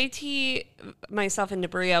JT, myself, and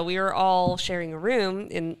Debria, we were all sharing a room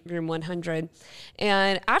in room 100.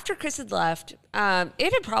 And after Chris had left,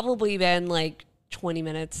 it had probably been like 20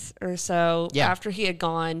 minutes or so after he had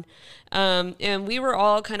gone. And we were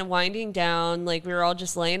all kind of winding down, like we were all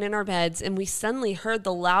just laying in our beds, and we suddenly heard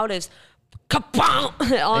the loudest it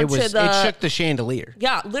shook the chandelier.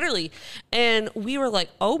 Yeah, literally. And we were like,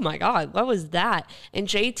 oh my God, what was that? And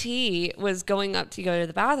JT was going up to go to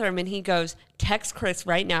the bathroom, and he goes, text Chris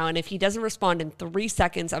right now, and if he doesn't respond in 3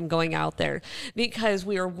 seconds, I'm going out there. Because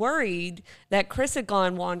we were worried that Chris had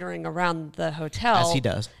gone wandering around the hotel.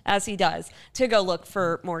 As he does, to go look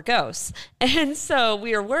for more ghosts. And so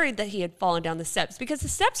we were worried that he had fallen down the steps, because the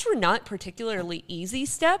steps were not particularly easy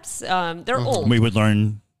steps. They're old. We would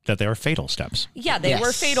learn that they were fatal steps. Yeah, they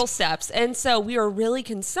were fatal steps. And so we were really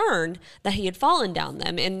concerned that he had fallen down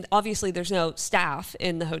them. And obviously there's no staff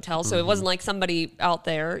in the hotel, so it wasn't like somebody out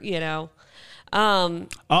there,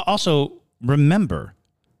 Also, remember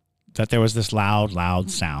that there was this loud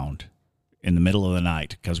sound in the middle of the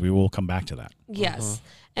night, because we will come back to that. Yes.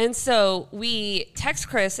 And so we text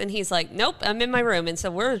Chris, and he's like, nope, I'm in my room. And so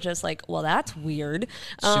we're just like, well, that's weird.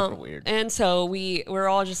 Super weird. And so we're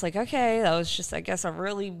all just like, okay, that was just, I guess, a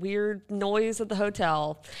really weird noise at the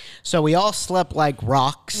hotel. So we all slept like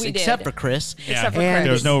rocks, except for Chris. Yeah. Except for Chris.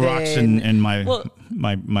 There was no rocks in my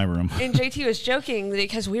room. And JT was joking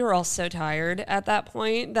because we were all so tired at that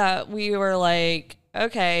point that we were like,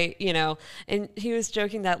 okay, and he was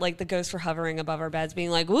joking that like the ghosts were hovering above our beds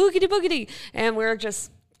being like, woogity boogity. And we're just...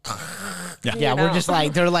 we're just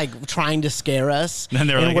like, they're like trying to scare us. And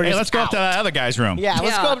they're like, hey, let's go up to that other guy's room. Yeah,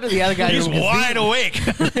 let's go up to the other guy's room. He's wide awake.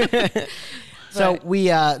 So we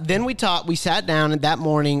sat down that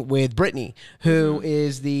morning with Brittany, who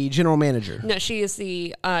is the general manager. No, she is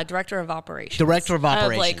the director of operations. Director of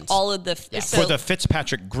operations. Like all of the... For the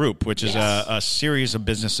Fitzpatrick Group, which is a series of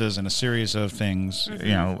businesses and a series of things,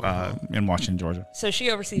 in Washington, Georgia. So she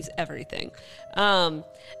oversees everything.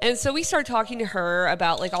 And so we started talking to her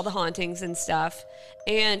about like all the hauntings and stuff,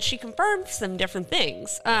 and she confirmed some different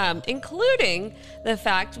things, including the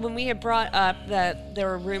fact when we had brought up that there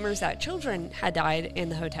were rumors that children had died in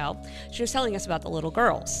the hotel, she was telling us about the little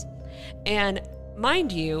girls. And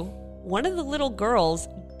mind you, one of the little girls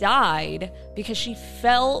died because she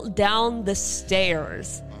fell down the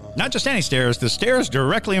stairs. Not just any stairs, the stairs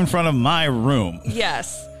directly in front of my room.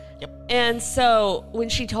 Yes. Yep. And so when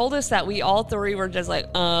she told us that, we all three were just like,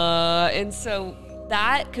 and so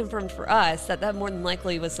that confirmed for us that more than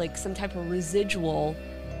likely was like some type of residual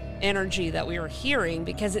energy that we were hearing,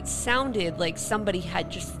 because it sounded like somebody had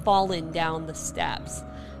just fallen down the steps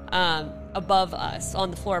above us, on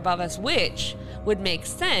the floor above us, which would make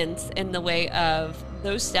sense in the way of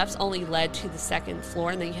those steps only led to the second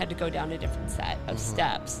floor, and then you had to go down a different set of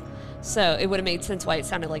steps. So it would have made sense why it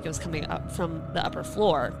sounded like it was coming up from the upper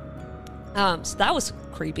floor. So that was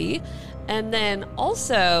creepy. And then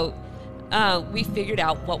also we figured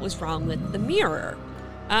out what was wrong with the mirror.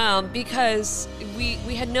 Because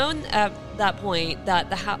we had known at that point that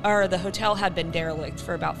the hotel had been derelict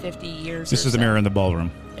for about 50 years. This is the mirror in the ballroom.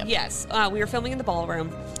 Yep. Yes, we were filming in the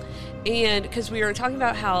ballroom, and because we were talking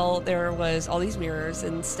about how there was all these mirrors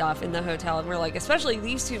and stuff in the hotel, and we're like, especially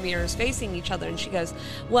these two mirrors facing each other, and she goes,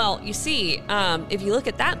 well, you see, if you look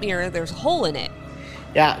at that mirror, there's a hole in it.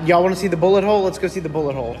 Yeah, y'all want to see the bullet hole? Let's go see the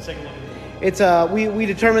bullet hole. Let's take a look at it. It's we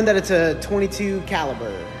determined that it's a .22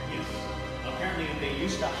 caliber. Apparently, they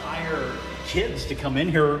used to hire kids to come in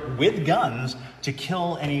here with guns to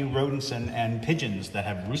kill any rodents and pigeons that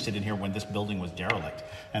have roosted in here when this building was derelict.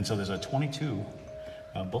 And so there's a .22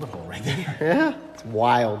 bullet hole right there. Yeah, it's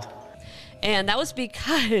wild. And that was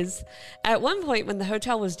because at one point when the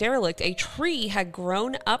hotel was derelict, a tree had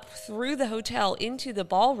grown up through the hotel into the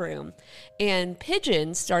ballroom, and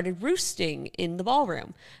pigeons started roosting in the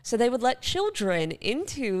ballroom. So they would let children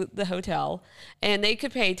into the hotel, and they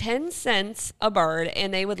could pay 10 cents a bird,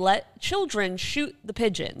 and they would let children shoot the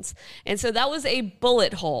pigeons. And so that was a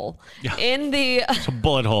bullet hole in the... It's a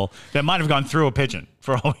bullet hole that might have gone through a pigeon.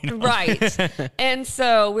 For all we know. Right. And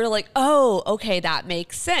so we're like, oh, okay, that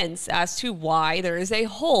makes sense as to why there is a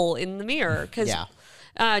hole in the mirror. Because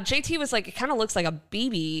JT was like, it kind of looks like a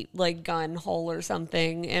BB like gun hole or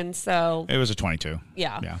something. And so it was a .22.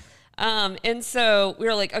 Yeah. And so we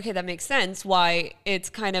were like, okay, that makes sense why it's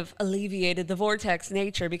kind of alleviated the vortex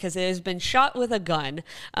nature, because it has been shot with a gun.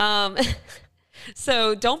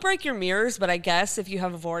 So don't break your mirrors, but I guess if you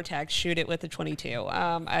have a vortex, shoot it with a .22.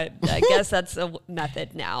 I guess that's a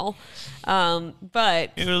method now.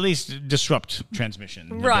 But it'll at least disrupt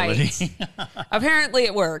transmission. Right. Apparently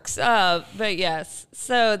it works. But yes,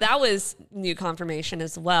 so that was new confirmation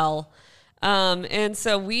as well. And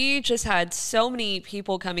so we just had so many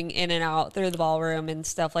people coming in and out through the ballroom and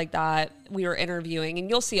stuff like that. We were interviewing, and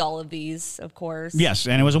you'll see all of these, of course. Yes,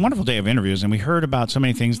 and it was a wonderful day of interviews, and we heard about so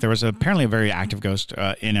many things. There was apparently a very active ghost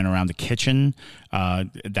in and around the kitchen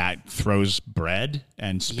that throws bread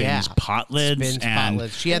and spins pot lids.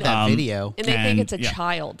 She had that video. And they think it's a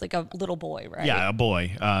child, like a little boy, right? Yeah, a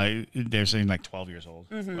boy. They're saying like 12 years old,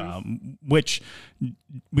 which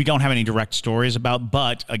we don't have any direct stories about.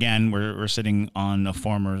 But again, we're sitting on a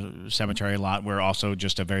former cemetery lot. We're also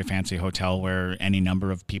just a very fancy hotel where any number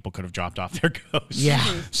of people could have dropped off their ghosts. Yeah.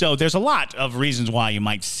 So there's a lot of reasons why you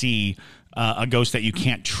might see a ghost that you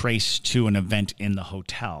can't trace to an event in the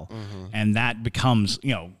hotel. And that becomes,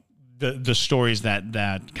 the stories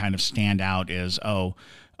that kind of stand out is,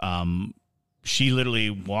 she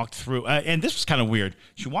literally walked through, and this was kind of weird.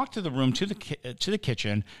 She walked through the room to the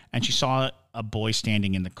kitchen, and she saw a boy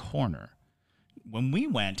standing in the corner. When we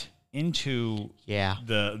went into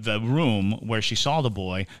the room where she saw the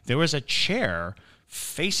boy, there was a chair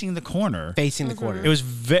facing the corner. It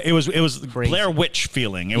was Blair Witch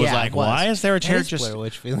feeling. It was like, why is there a chair just Blair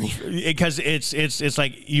Witch feeling? Because it's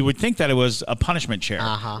like you would think that it was a punishment chair,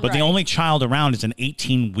 but the only child around is an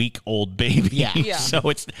 18-week-old baby. Yeah.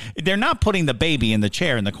 So they're not putting the baby in the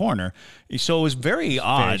chair in the corner. So it was very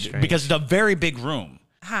odd because it's a very big room.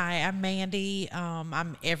 Hi, I'm Mandy.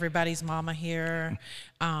 I'm everybody's mama here.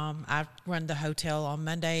 I run the hotel on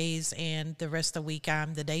Mondays, and the rest of the week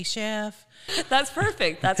I'm the day chef. That's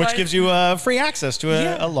perfect. Which gives you free access to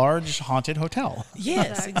a large haunted hotel.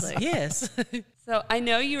 Yes, exactly. Yes. So I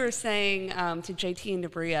know you were saying to JT and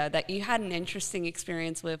Debria that you had an interesting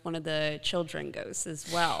experience with one of the children ghosts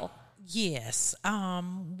as well. Yes.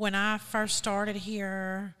 When I first started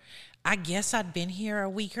here, I guess I'd been here a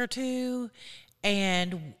week or two,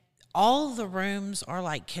 and all the rooms are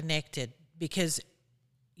like connected because,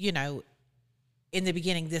 in the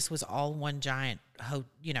beginning, this was all one giant,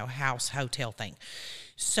 house hotel thing.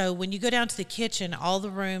 So when you go down to the kitchen, all the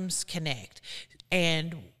rooms connect.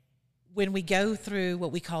 And when we go through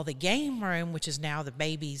what we call the game room, which is now the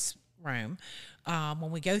baby's room, when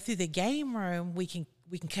we go through the game room, we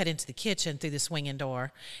we can cut into the kitchen through the swinging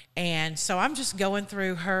door. And so I'm just going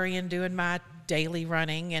through, hurrying, doing my daily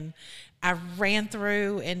running. And I ran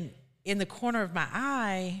through, and in the corner of my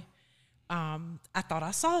eye, I thought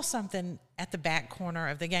I saw something at the back corner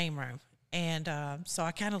of the game room. And so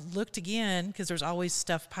I kind of looked again, because there's always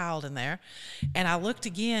stuff piled in there. And I looked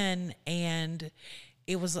again, and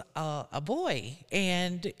it was a boy,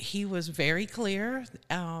 and he was very clear.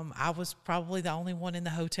 I was probably the only one in the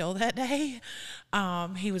hotel that day.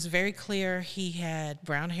 He was very clear. He had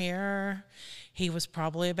brown hair. He was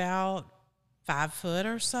probably about 5 foot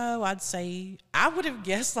or so. I'd say, I would have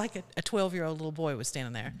guessed like a 12-year-old little boy was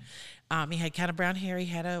standing there. He had kind of brown hair. He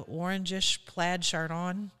had an orangish plaid shirt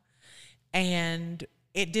on. And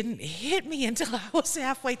it didn't hit me until I was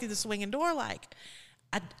halfway through the swinging door, like,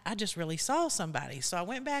 I just really saw somebody. So I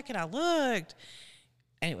went back and I looked,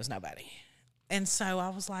 and it was nobody. And so I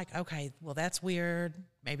was like, okay, well, that's weird.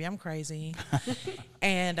 Maybe I'm crazy.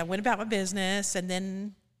 And I went about my business. And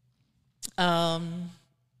then a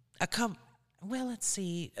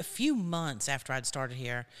few months after I'd started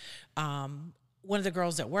here, one of the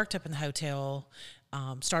girls that worked up in the hotel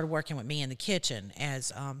started working with me in the kitchen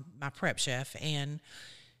as my prep chef. And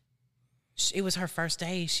it was her first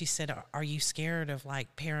day. She said, are you scared of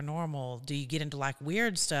like paranormal? Do you get into like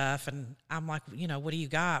weird stuff? And I'm like, what do you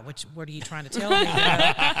got? What are you trying to tell me?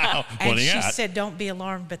 And she said, don't be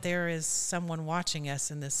alarmed, but there is someone watching us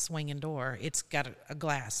in this swinging door. It's got a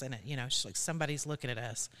glass in it. She's like, somebody's looking at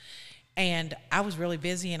us. And I was really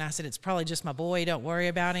busy, and I said, it's probably just my boy. Don't worry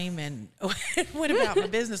about him, and went about my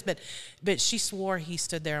business. But she swore he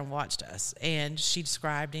stood there and watched us, and she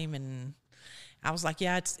described him, and I was like,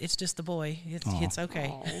 yeah, it's just the boy. It's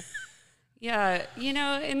okay. Aww. Yeah,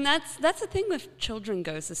 and that's the thing with children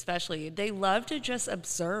ghosts especially. They love to just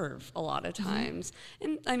observe a lot of times.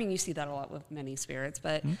 And, I mean, you see that a lot with many spirits.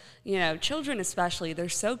 But, children especially, they're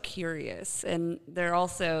so curious. And they're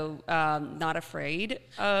also not afraid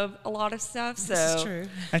of a lot of stuff. So this is true.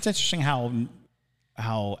 It's interesting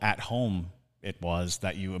how at home it was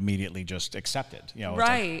that you immediately just accepted.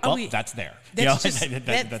 Right. It's like, that's there.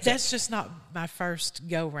 That's just not my first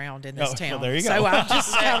go-round in this town. Well, there you go. So I'm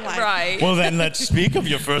just kind of like... Right. Well, then let's speak of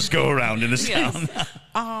your first go-around in this town.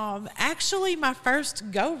 Actually, my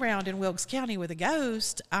first go-round in Wilkes County with a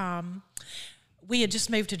ghost, we had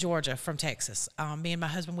just moved to Georgia from Texas. Me and my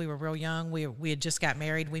husband, we were real young. We had just got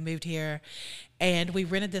married. We moved here, and we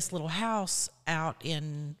rented this little house out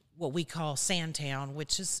in what we call Sandtown,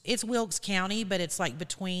 which it's Wilkes County, but it's like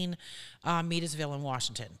between Meadowsville and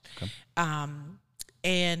Washington. Okay.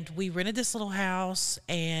 And we rented this little house,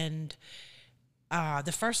 and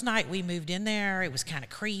the first night we moved in there, it was kind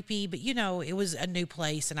of creepy, but it was a new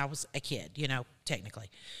place, and I was a kid,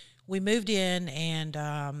 technically. We moved in, and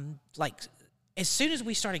as soon as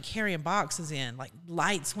we started carrying boxes in, like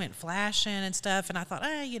lights went flashing and stuff, and I thought,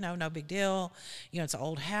 no big deal. It's an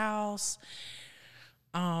old house.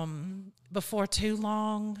 Before too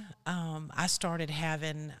long, I started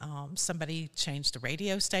having somebody change the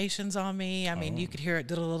radio stations on me. I mean, you could hear it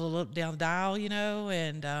down the dial,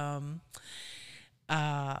 and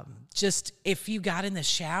just if you got in the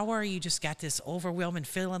shower, you just got this overwhelming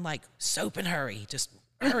feeling like soap and hurry, just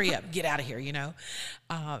hurry up, get out of here,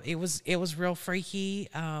 It was real freaky,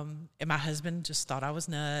 and my husband just thought I was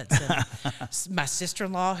nuts. And my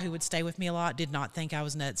sister-in-law, who would stay with me a lot, did not think I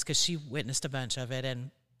was nuts because she witnessed a bunch of it.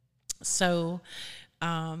 And so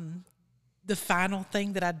the final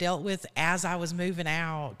thing that I dealt with as I was moving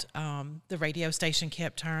out, the radio station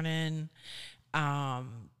kept turning,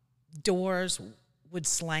 doors would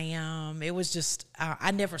slam. It was just,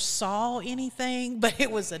 I never saw anything, but it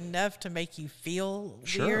was enough to make you feel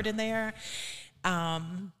weird in there.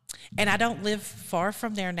 And I don't live far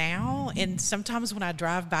from there now. And sometimes when I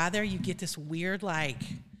drive by there, you get this weird, like,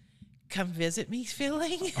 come visit me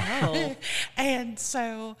feeling. Oh. And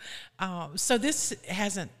so,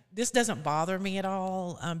 this doesn't bother me at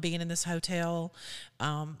all, being in this hotel.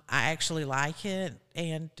 I actually like it.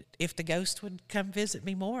 And if the ghost would come visit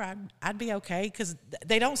me more, I'd be okay, because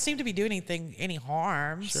they don't seem to be doing any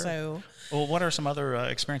harm. Sure. So, well, what are some other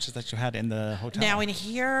experiences that you had in the hotel? Now in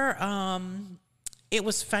here, it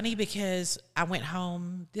was funny because I went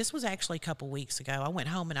home. This was actually a couple weeks ago. I went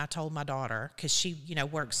home and I told my daughter, because she,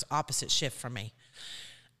 works opposite shift from me.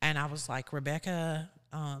 And I was like, Rebecca,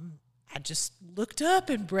 I just looked up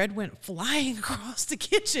and bread went flying across the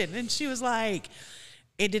kitchen. And she was like,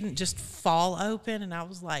 it didn't just fall open. And I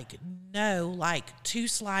was like, no, like 2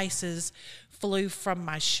 slices flew from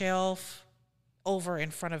my shelf over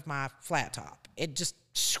in front of my flat top. It just,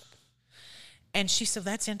 and she said,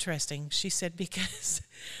 that's interesting. She said, because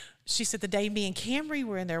she said the day me and Camry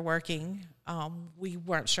were in there working, we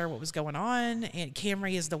weren't sure what was going on, and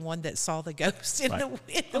Camry is the one that saw the ghost in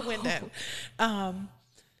the window. A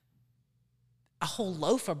whole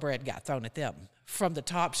loaf of bread got thrown at them from the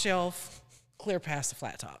top shelf clear past the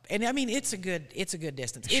flat top. And I mean, it's a good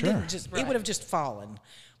distance. It didn't just, it would have just fallen,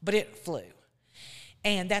 but it flew.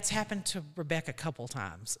 And that's happened to Rebecca a couple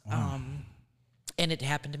times. And it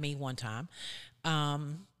happened to me one time.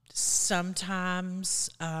 Sometimes,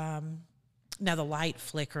 now the light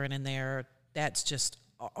flickering in there, that's just,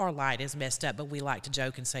 our light is messed up, but we like to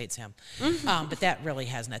joke and say it's him. But that really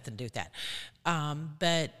has nothing to do with that.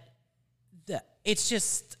 But it's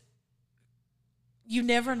just, you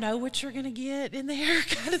never know what you're going to get in there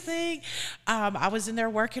kind of thing. I was in there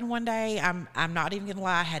working one day. I'm not even going to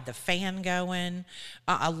lie. I had the fan going,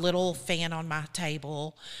 a little fan on my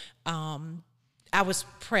table. I was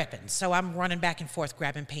prepping, so I'm running back and forth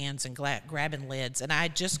grabbing pans and grabbing lids. And I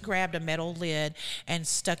just grabbed a metal lid and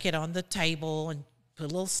stuck it on the table and put a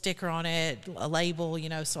little sticker on it, a label,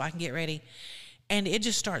 so I can get ready. And it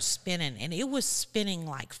just starts spinning, and it was spinning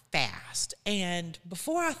like fast. And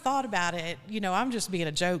before I thought about it, I'm just being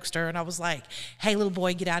a jokester, and I was like, hey, little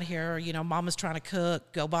boy, get out of here. Mama's trying to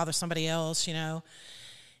cook. Go bother somebody else,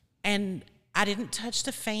 And I didn't touch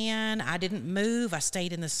the fan. I didn't move. I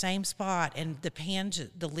stayed in the same spot, and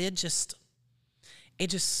the lid just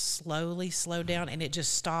slowly slowed down, and it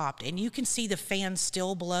just stopped. And you can see the fan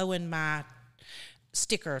still blowing my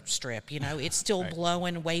sticker strip, It's still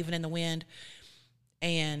blowing, waving in the wind.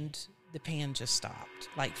 And the pan just stopped,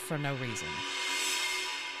 like, for no reason.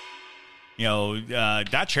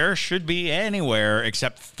 That chair should be anywhere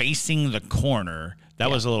except facing the corner. That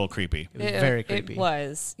was a little creepy. It was very creepy. It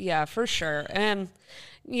was, yeah, for sure. And,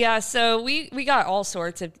 yeah, so we got all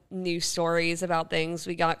sorts of new stories about things.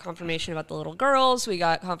 We got confirmation about the little girls. We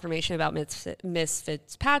got confirmation about Miss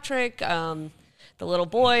Fitzpatrick, the little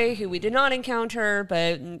boy who we did not encounter,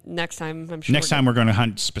 but next time I'm sure. Next time we're going to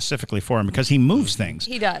hunt specifically for him because he moves things.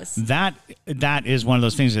 He does. That is one of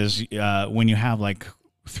those things is when you have like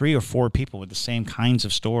 3 or 4 people with the same kinds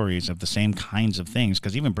of stories of the same kinds of things.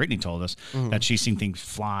 Because even Brittany told us that she's seen things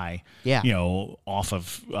fly, off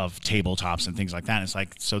of tabletops and things like that. And it's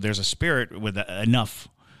like, so there's a spirit with enough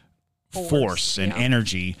force and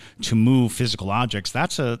energy to move physical objects.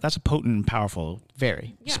 That's a potent and powerful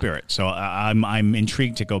spirit. So I'm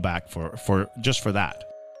intrigued to go back for that.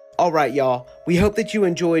 All right, y'all. We hope that you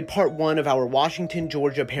enjoyed part 1 of our Washington,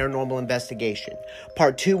 Georgia paranormal investigation.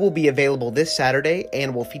 Part 2 will be available this Saturday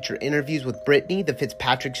and will feature interviews with Brittany, the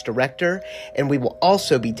Fitzpatrick's director, and we will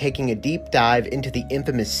also be taking a deep dive into the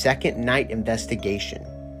infamous second night investigation.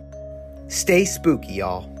 Stay spooky,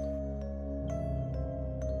 y'all.